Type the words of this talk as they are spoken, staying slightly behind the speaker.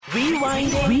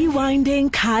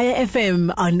Rewinding Kaya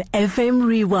FM on FM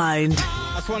Rewind.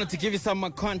 I just wanted to give you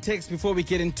some context before we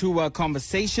get into a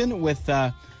conversation with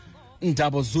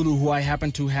Ndabo Zulu, who I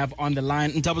happen to have on the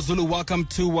line. Ndabo Zulu, welcome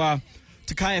to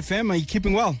Kaya FM. Are you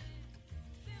keeping well?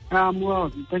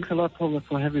 Well, thanks a lot, Paul,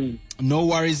 for having me. No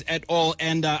worries at all.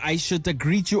 And I should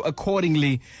greet you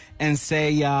accordingly and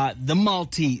say the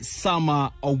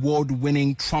multi-summer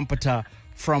award-winning trumpeter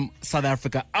from South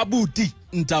Africa, Abuti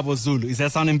Ndabo Zulu. Is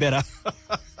that sounding better?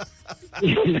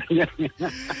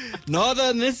 No,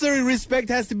 the necessary respect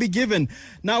has to be given.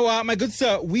 Now, my good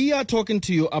sir, we are talking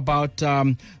to you about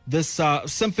this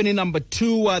Symphony number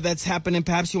 2 that's happening.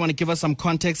 Perhaps you want to give us some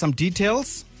context, some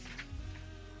details?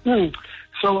 So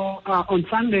on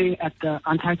Sunday at the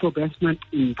Untitled Basement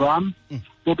in Bram,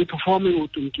 we'll be performing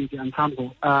with Umgidi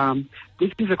Ensemble.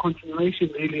 This is a continuation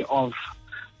really of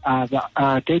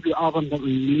the debut album that we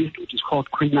released, which is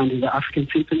called Queen Nandi, the African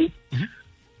Symphony.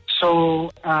 So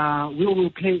we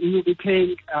will be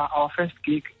playing our first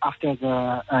gig after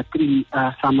the 3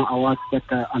 summer awards that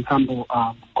the ensemble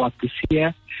got this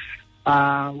year.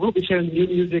 We'll be sharing new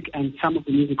music and some of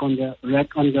the music on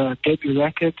the debut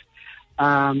record.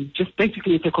 Just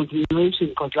basically it's a continuation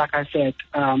because, like I said,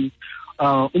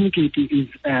 Umgidi is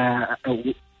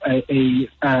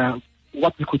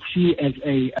what we could see as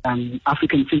a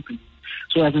African symphony.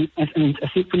 So as a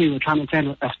symphony, we're trying to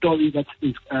tell a story that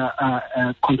is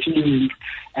continuing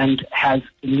and has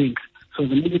links. So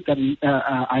the music that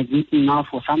I've written now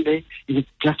for Sunday is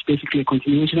just basically a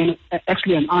continuation and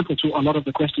actually an answer to a lot of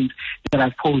the questions that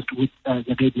I've posed with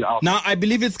the debut album. Now, I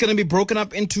believe it's going to be broken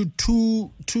up into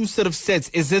two sort of sets.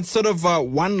 Is it sort of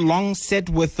one long set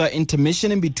with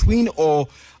intermission in between, or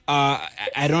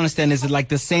I don't understand. Is it like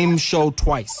the same show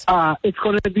twice? It's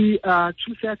going to be 2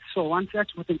 sets. So 1 set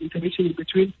with an intermission in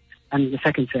between and the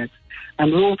second set.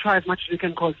 And we will try as much as we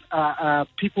can because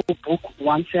people book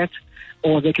 1 set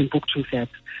or they can book 2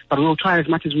 sets. But we will try as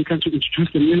much as we can to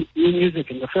introduce the new music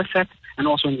in the first set and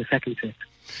also in the second set.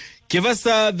 Give us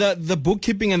the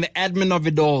bookkeeping and the admin of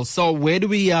it all. So where do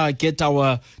we get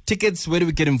our tickets? Where do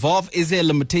we get involved? Is there a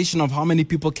limitation of how many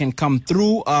people can come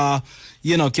through?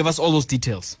 Give us all those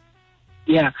details.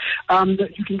 Yeah,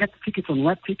 you can get the tickets on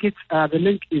Web Tickets. The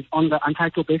link is on the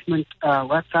Untitled Basement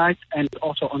website and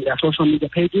also on their social media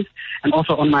pages and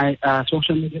also on my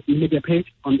social media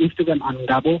page. On Instagram, I'm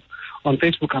Ndabo. On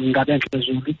Facebook, I'm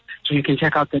Zulu. So you can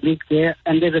check out the link there.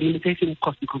 And there's a limitation, of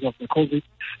course, because of the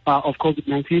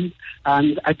COVID-19.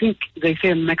 And I think they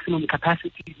say maximum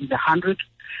capacity is 100.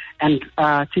 And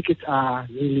tickets are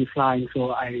really flying.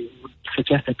 So I would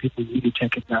suggest that people really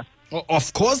check it out. Well,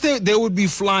 of course, they would be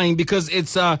flying because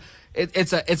it's a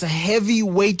heavy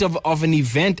weight of an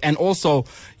event, and also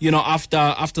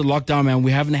after lockdown, man,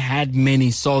 we haven't had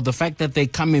many. So the fact that they're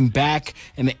coming back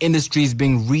and the industry is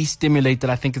being re-stimulated,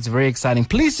 I think it's very exciting.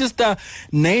 Please just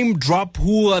name drop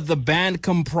who the band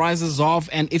comprises of,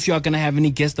 and if you are going to have any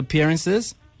guest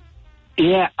appearances.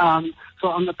 Yeah. So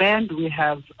on the band we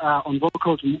have on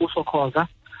vocals Mbuso Khoza,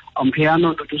 on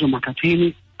piano Nduduzo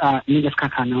Makhathini, on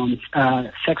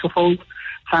saxophone,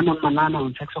 Simon Manana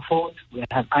on saxophone. We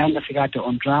have Ayanda Sikade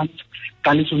on drums,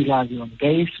 on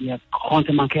bass. We have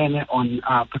Gonsalves on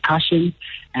percussion,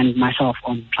 and myself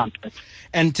on trumpet.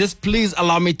 And just please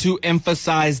allow me to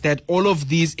emphasize that all of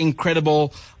these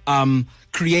incredible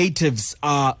creatives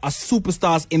are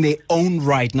superstars in their own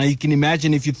right. Now you can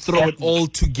imagine if you throw it all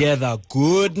together,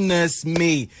 goodness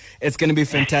me, it's going to be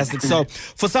fantastic. So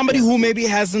for somebody who maybe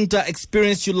hasn't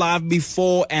experienced you live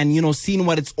before and seen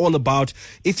what it's all about,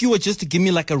 if you were just to give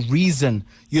me like a reason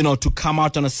to come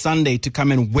out on a Sunday to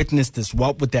come and witness this,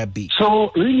 what would that be?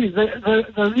 So really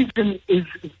the reason is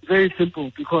very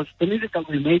simple, because the music that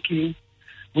we make it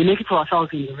for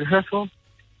ourselves in the rehearsal.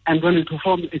 And when we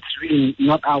perform, it's really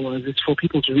not ours. It's for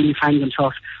people to really find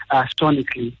themselves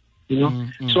sonically,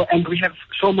 So, and we have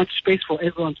so much space for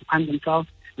everyone to find themselves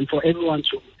and for everyone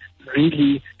to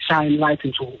really shine light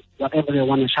into whatever they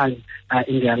want to shine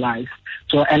in their lives.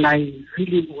 So, and I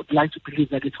really would like to believe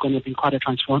that it's going to be quite a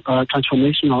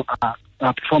transformational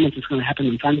performance. Is going to happen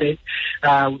on Sunday.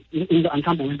 In the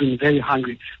ensemble, we've been very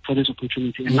hungry for this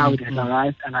opportunity, and now it has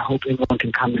arrived, and I hope everyone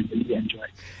can come and really enjoy.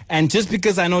 And just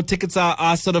because I know tickets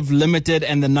are sort of limited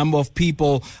and the number of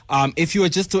people, if you were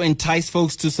just to entice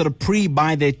folks to sort of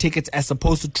pre-buy their tickets as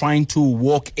opposed to trying to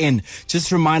walk in,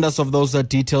 just remind us of those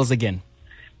details again.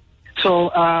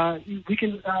 So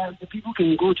the people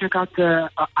can go check out the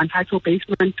Untitled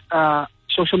Basement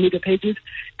social media pages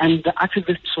and the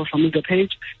Activist social media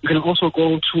page. You can also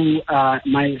go to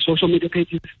my social media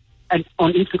pages. And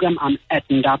on Instagram, I'm at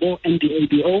Ndabo,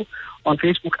 Ndabo. On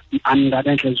Facebook, I'm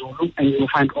Ndabo Zulu, and you'll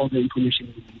find all the information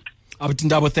you need.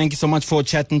 Ndabo, thank you so much for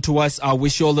chatting to us. I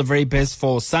wish you all the very best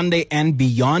for Sunday and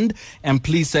beyond. And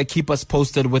please keep us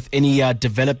posted with any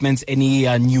developments, any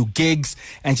new gigs,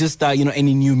 and just,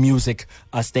 any new music.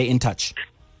 Stay in touch.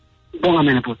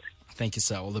 Thank you,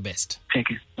 sir. All the best. Take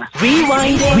care. Bye.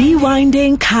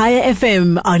 Rewinding Kaya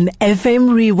FM on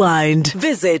FM Rewind.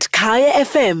 Visit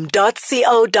kayafm.co.za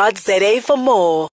for more.